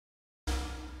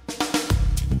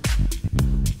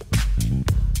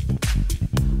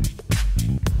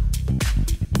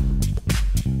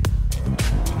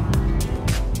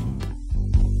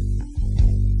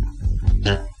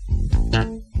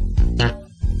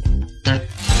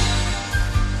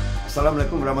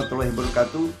Assalamualaikum warahmatullahi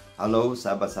wabarakatuh. Halo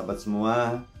sahabat-sahabat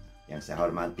semua yang saya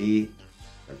hormati.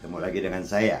 Bertemu lagi dengan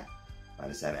saya,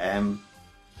 Fariz RM.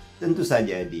 Tentu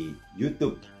saja di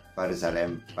YouTube Fariz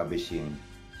RM Publishing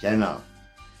Channel.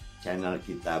 Channel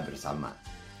kita bersama.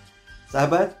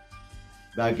 Sahabat,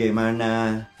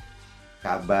 bagaimana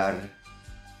kabar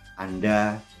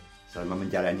Anda selama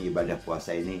menjalani ibadah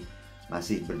puasa ini?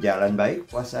 Masih berjalan baik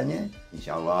puasanya?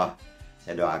 Insya Allah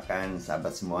saya doakan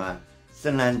sahabat semua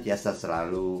senantiasa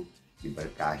selalu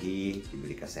diberkahi,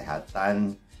 diberi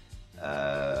kesehatan,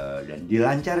 dan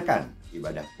dilancarkan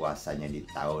ibadah puasanya di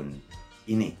tahun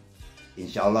ini.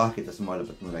 Insya Allah kita semua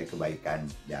dapat meraih kebaikan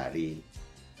dari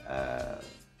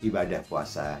ibadah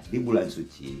puasa di bulan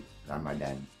suci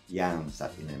Ramadan yang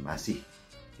saat ini masih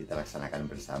kita laksanakan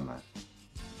bersama.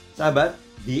 Sahabat,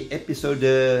 di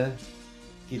episode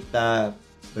kita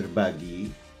berbagi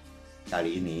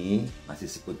kali ini masih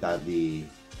seputar di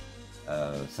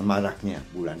semaraknya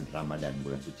bulan Ramadan,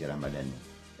 bulan suci Ramadan,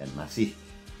 dan masih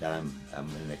dalam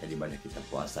menunaikan ibadah kita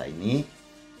puasa ini,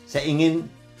 saya ingin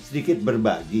sedikit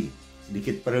berbagi,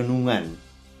 sedikit perenungan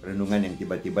yang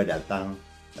tiba-tiba datang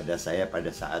pada saya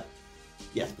pada saat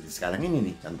ya seperti sekarang ini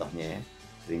nih contohnya ya.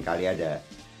 Seringkali ada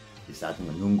di saat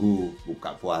menunggu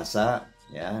buka puasa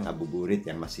ya, ngabuburit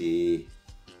yang masih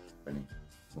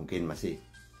mungkin masih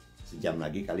sejam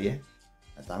lagi kali ya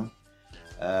datang.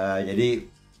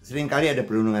 Jadi seringkali ada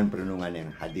perenungan yang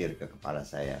hadir ke kepala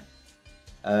saya.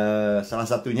 Salah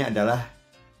satunya adalah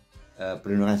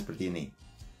perenungan seperti ini.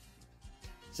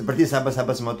 Seperti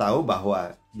sahabat-sahabat semua tahu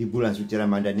bahwa di bulan suci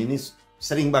Ramadan ini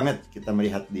sering banget kita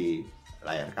melihat di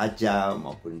layar kaca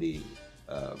maupun di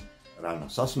ranah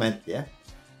sosmed ya.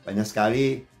 Banyak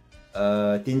sekali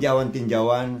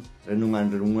tinjauan-tinjauan,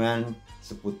 renungan-renungan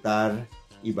seputar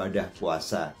ibadah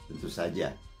puasa tentu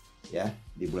saja ya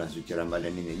di bulan suci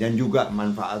Ramadan ini, dan juga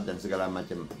manfaat dan segala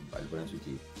macam pada bulan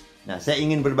suci. Nah, saya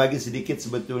ingin berbagi sedikit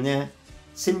sebetulnya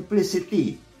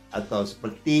simplicity atau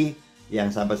seperti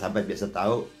yang sahabat-sahabat biasa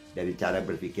tahu dari cara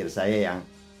berpikir saya yang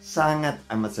sangat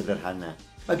amat sederhana.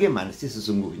 Bagaimana sih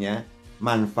sesungguhnya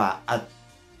manfaat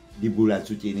di bulan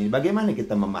suci ini? Bagaimana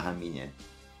kita memahaminya?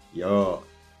 Yo,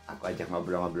 aku ajak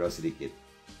ngobrol-ngobrol sedikit.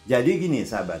 Jadi gini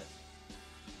sahabat,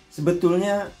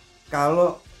 sebetulnya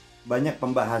kalau banyak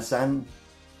pembahasan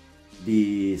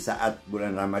di saat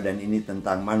bulan Ramadan ini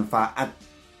tentang manfaat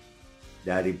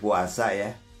dari puasa ya,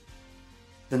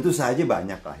 tentu saja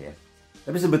banyak lah ya.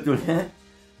 Tapi sebetulnya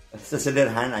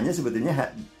sesederhananya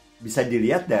sebetulnya bisa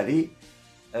dilihat dari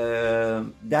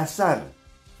dasar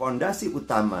fondasi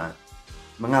utama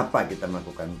mengapa kita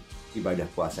melakukan ibadah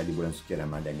puasa di bulan suci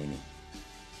Ramadan ini.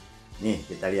 Nih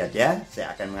kita lihat ya,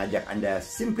 saya akan mengajak Anda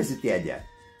simplicity aja.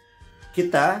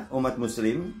 Kita umat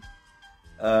muslim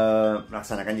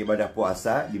melaksanakan ibadah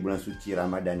puasa di bulan suci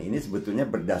Ramadan ini sebetulnya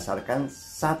berdasarkan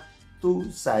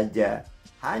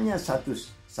hanya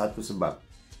satu sebab,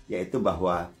 yaitu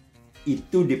bahwa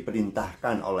itu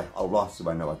diperintahkan oleh Allah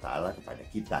Subhanahu wa Ta'ala kepada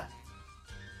kita.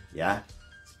 Ya,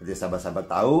 seperti sahabat-sahabat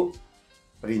tahu,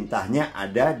 perintahnya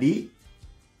ada di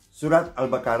surat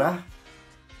Al-Baqarah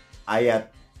ayat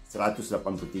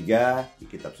 183 di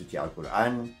kitab suci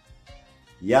Al-Quran,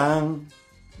 yang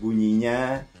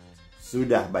bunyinya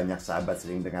sudah banyak sahabat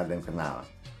sering dengar dan kenal,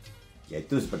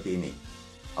 yaitu seperti ini.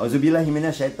 Auzubillahi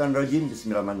minasyaitonirrajim.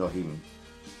 Bismillahirrahmanirrahim.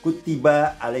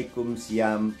 Kutiba alaikum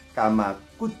siyam kama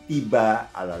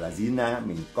kutiba alal ladzina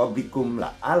min qablikum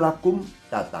la'alakum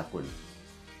tattaqun.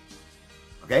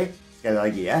 Oke, sekali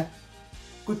lagi ya.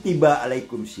 Kutiba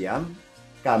alaikum siyam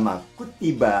kama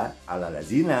kutiba alal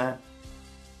ladzina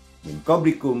min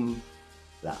qablikum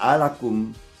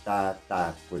la'alakum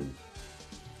tattaqun.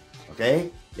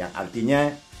 Oke, yang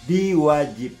artinya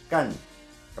diwajibkan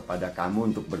kepada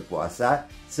kamu untuk berpuasa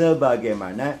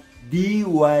sebagaimana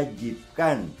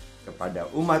diwajibkan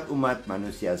kepada umat-umat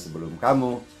manusia sebelum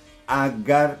kamu,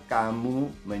 agar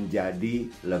kamu menjadi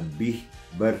lebih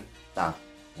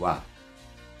bertakwa.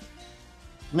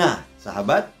 Nah,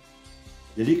 sahabat,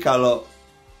 jadi kalau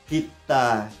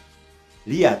kita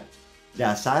lihat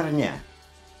dasarnya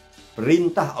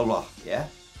perintah Allah ya,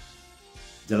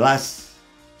 jelas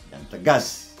dan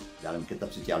tegas dalam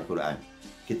kitab suci Al-Quran.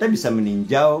 Kita bisa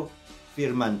meninjau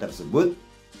firman tersebut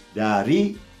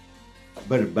dari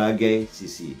berbagai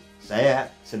sisi.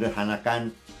 Saya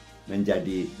sederhanakan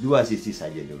menjadi dua sisi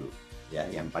saja dulu ya,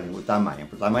 yang paling utama.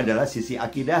 Yang pertama adalah sisi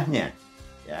akidahnya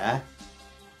ya.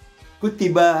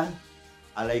 Kutiba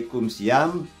alaikum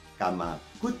siyam kama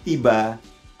kutiba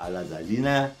ala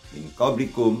ladzina min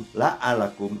qablikum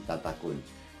la'alakum tattaqun.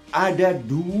 Ada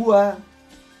dua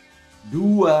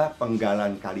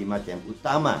penggalan kalimat yang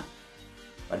utama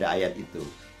pada ayat itu,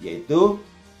 yaitu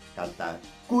kata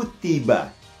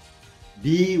kutiba,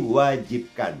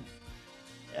 diwajibkan.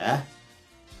 Ya.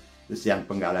 Terus yang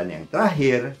penggalan yang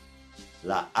terakhir,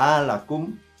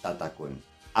 la'alakum tatakun,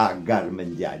 agar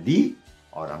menjadi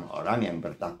orang-orang yang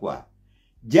bertakwa.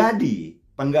 Jadi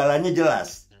penggalannya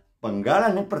jelas.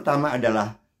 Penggalan yang pertama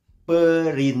adalah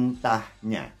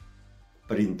perintahnya,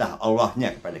 perintah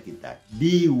Allahnya kepada kita,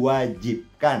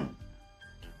 diwajibkan.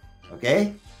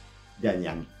 Oke? Dan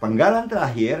yang penggalan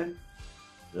terakhir,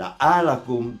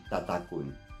 la'alakum tatakun,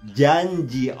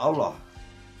 janji Allah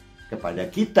kepada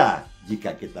kita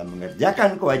jika kita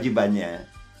mengerjakan kewajibannya,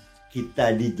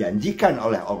 kita dijanjikan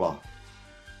oleh Allah,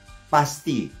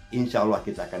 pasti insya Allah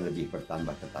kita akan lebih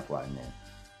bertambah ketakwaannya.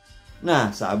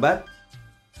 Nah sahabat,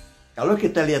 kalau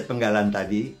kita lihat penggalan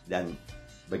tadi dan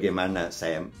bagaimana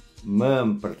saya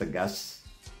mempertegas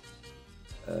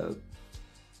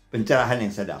pencerahan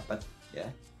yang saya dapat, ya,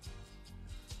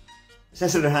 saya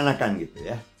sederhanakan gitu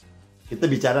ya. Kita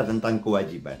bicara tentang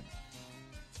kewajiban.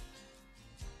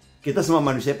 Kita semua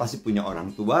manusia pasti punya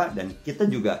orang tua, dan kita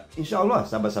juga insya Allah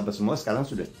sahabat-sahabat semua sekarang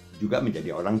sudah juga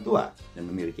menjadi orang tua dan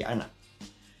memiliki anak.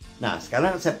 Nah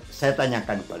sekarang saya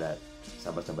tanyakan kepada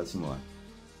sahabat-sahabat semua,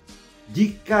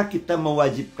 jika kita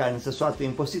mewajibkan sesuatu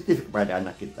yang positif kepada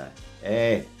anak kita,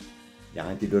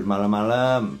 jangan tidur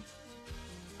malam-malam,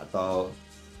 atau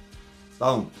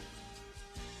tong,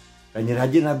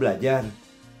 rajin-rajinlah belajar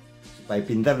supaya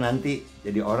pintar nanti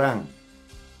jadi orang,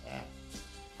 ya.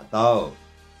 Atau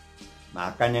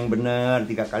makan yang benar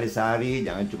 3 kali sehari,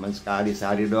 jangan cuma sekali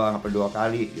sehari doang, apa 2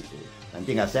 kali gitu,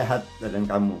 nanti nggak sehat badan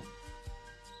kamu,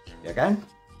 ya kan?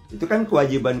 Itu kan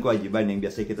kewajiban-kewajiban yang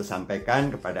biasa kita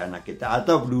sampaikan kepada anak kita,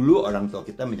 atau dulu orang tua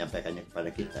kita menyampaikannya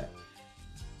kepada kita.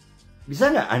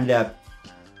 Bisa nggak Anda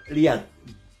lihat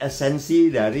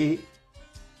esensi dari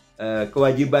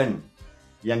kewajiban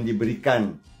yang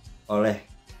diberikan oleh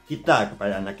kita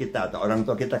kepada anak kita, atau orang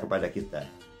tua kita kepada kita?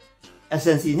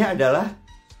 Esensinya adalah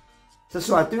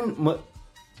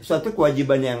suatu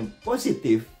kewajiban yang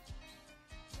positif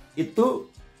itu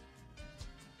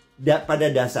pada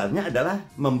dasarnya adalah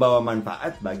membawa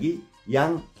manfaat bagi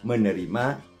yang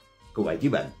menerima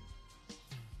kewajiban.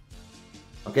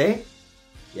 Oke?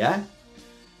 Ya.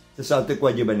 Sesuatu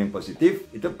kewajiban yang positif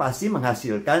itu pasti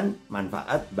menghasilkan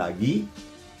manfaat bagi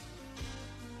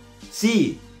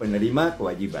si penerima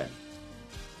kewajiban.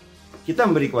 Kita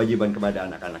memberi kewajiban kepada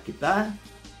anak-anak kita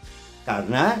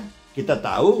karena kita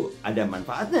tahu ada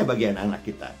manfaatnya bagi anak-anak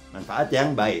kita, manfaat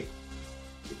yang baik.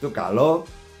 Itu kalau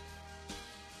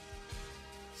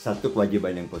satu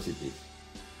kewajiban yang positif.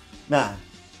 Nah,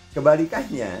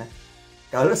 kebalikannya,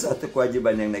 kalau satu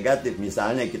kewajiban yang negatif,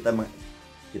 misalnya kita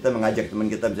mengajak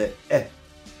teman kita, misalnya,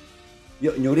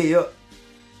 yuk nyuri yuk,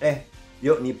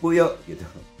 yuk nipu yuk, gitu,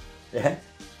 ya,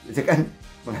 itu kan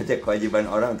mengajak kewajiban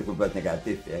orang untuk berbuat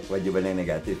negatif, ya, kewajiban yang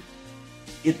negatif.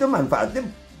 Itu manfaatnya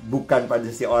bukan pada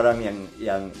si orang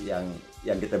yang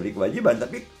kita beri kewajiban,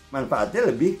 tapi manfaatnya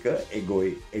lebih ke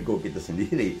ego kita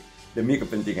sendiri, demi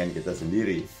kepentingan kita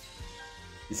sendiri.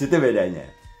 Di situ bedanya.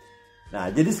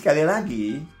 Nah, jadi sekali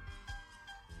lagi,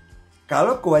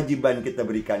 kalau kewajiban kita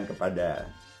berikan kepada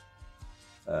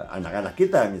anak-anak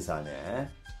kita misalnya,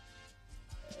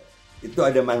 itu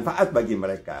ada manfaat bagi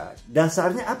mereka.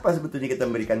 Dasarnya apa sebetulnya kita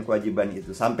memberikan kewajiban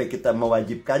itu sampai kita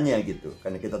mewajibkannya gitu?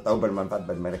 Karena kita tahu bermanfaat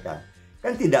bagi mereka.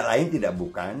 Kan tidak lain tidak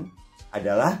bukan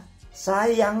adalah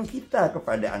sayang kita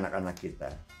kepada anak-anak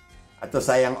kita, atau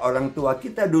sayang orang tua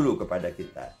kita dulu kepada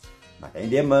kita. Makanya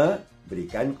dia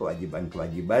memberikan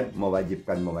kewajiban-kewajiban,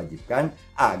 mewajibkan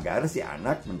agar si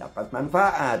anak mendapat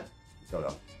manfaat, gitu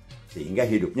loh. Sehingga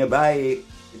hidupnya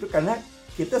baik. Itu karena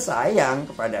kita sayang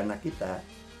kepada anak kita,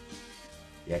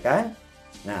 ya kan?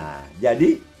 Nah,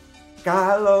 jadi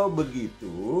kalau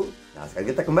begitu, nah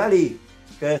sekarang kita kembali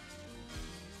ke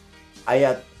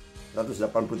ayat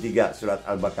 183 surat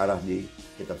Al-Baqarah di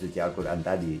kitab suci Al-Quran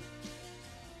tadi.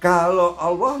 Kalau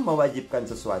Allah mewajibkan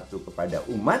sesuatu kepada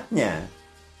umatnya,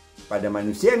 pada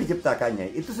manusia yang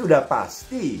diciptakannya, itu sudah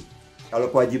pasti.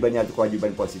 Kalau kewajibannya itu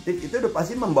kewajiban positif, itu sudah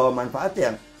pasti membawa manfaat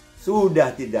yang sudah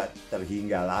tidak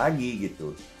terhingga lagi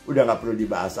gitu. Udah nggak perlu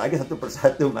dibahas lagi satu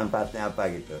persatu manfaatnya apa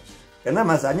gitu. Karena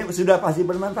masanya sudah pasti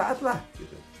bermanfaat lah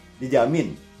gitu.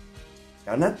 Dijamin.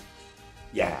 Karena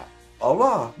ya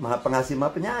Allah Maha Pengasih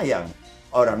Maha Penyayang.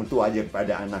 Orang tua aja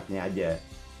kepada anaknya aja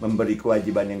memberi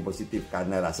kewajiban yang positif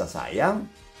karena rasa sayang.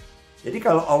 Jadi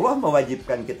kalau Allah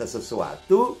mewajibkan kita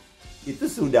sesuatu, itu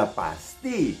sudah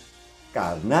pasti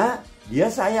karena dia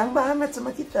sayang banget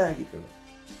sama kita gitu.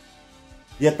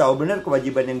 Dia tahu benar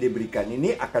kewajiban yang diberikan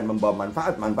ini akan membawa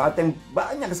manfaat yang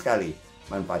banyak sekali.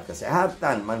 Manfaat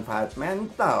kesehatan, manfaat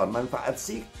mental, manfaat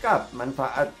sikap,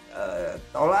 manfaat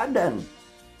tauladan.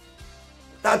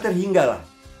 tak terhinggalah.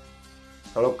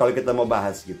 Kalau kita mau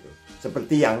bahas gitu,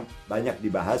 seperti yang banyak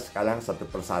dibahas sekarang satu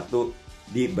persatu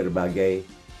di berbagai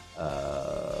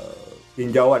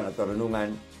tinjauan atau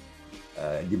renungan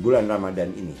di bulan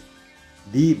Ramadan ini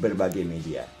di berbagai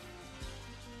media.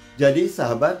 Jadi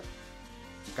sahabat,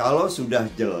 kalau sudah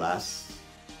jelas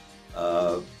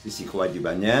sisi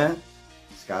kewajibannya,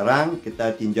 sekarang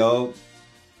kita tinjau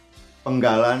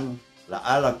penggalan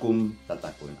la'alakum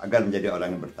tatakun, agar menjadi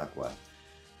orang yang bertakwa.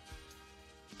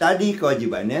 Tadi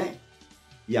kewajibannya,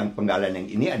 yang penggalan yang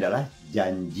ini adalah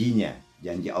janjinya,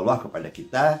 janji Allah kepada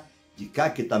kita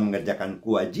jika kita mengerjakan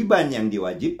kewajiban yang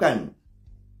diwajibkan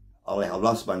oleh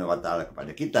Allah Subhanahu wa Ta'ala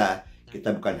kepada kita.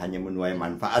 Kita bukan hanya menuai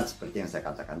manfaat seperti yang saya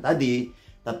katakan tadi,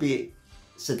 tapi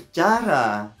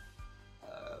secara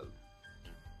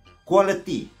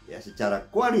quality, ya, secara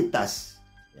kualitas,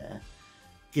 ya,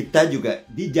 kita juga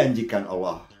dijanjikan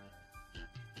Allah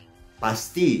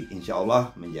pasti insya Allah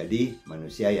menjadi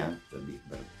manusia yang lebih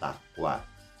bertakwa.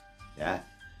 Ya,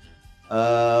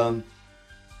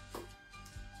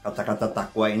 kata-kata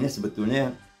takwa ini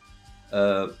sebetulnya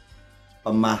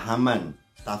pemahaman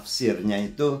tafsirnya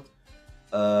itu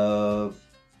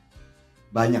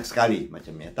banyak sekali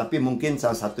macamnya. Tapi mungkin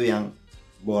salah satu yang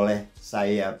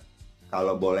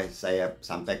kalau boleh saya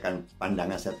sampaikan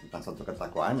pandangan saya tentang satu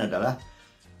ketakwaan adalah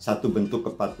satu bentuk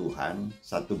kepatuhan,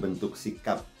 satu bentuk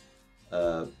sikap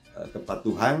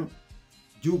kepatuhan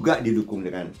juga didukung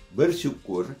dengan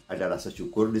bersyukur, ada rasa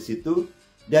syukur di situ,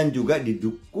 dan juga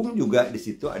didukung juga di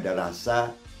situ ada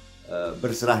rasa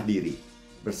berserah diri.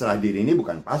 Berserah diri ini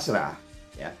bukan pasrah,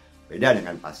 ya, beda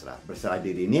dengan pasrah. Berserah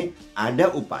diri ini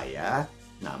ada upaya,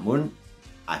 namun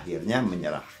akhirnya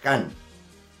menyerahkan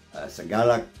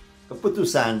segala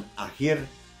keputusan akhir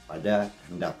pada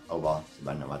kehendak Allah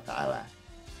Subhanahu wa Ta'ala.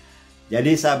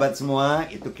 Jadi sahabat semua,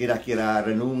 itu kira-kira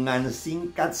renungan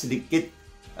singkat sedikit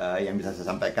yang bisa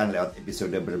saya sampaikan lewat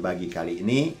episode berbagi kali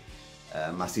ini.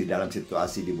 Masih dalam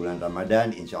situasi di bulan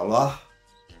Ramadan, insya Allah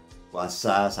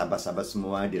puasa sahabat-sahabat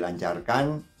semua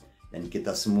dilancarkan dan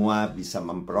kita semua bisa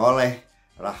memperoleh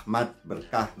rahmat,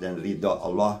 berkah, dan ridho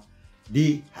Allah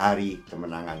di hari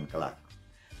kemenangan kelak.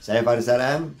 Saya Fariz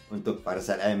untuk Fariz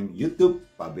YouTube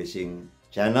Publishing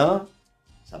Channel.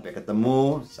 Sampai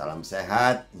ketemu, salam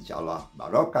sehat, insya Allah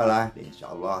barokahlah, dan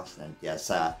insya Allah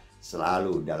senantiasa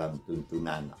selalu dalam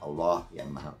tuntunan Allah yang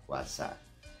Maha Kuasa.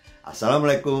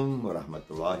 Assalamualaikum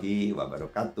warahmatullahi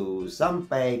wabarakatuh.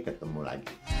 Sampai ketemu lagi.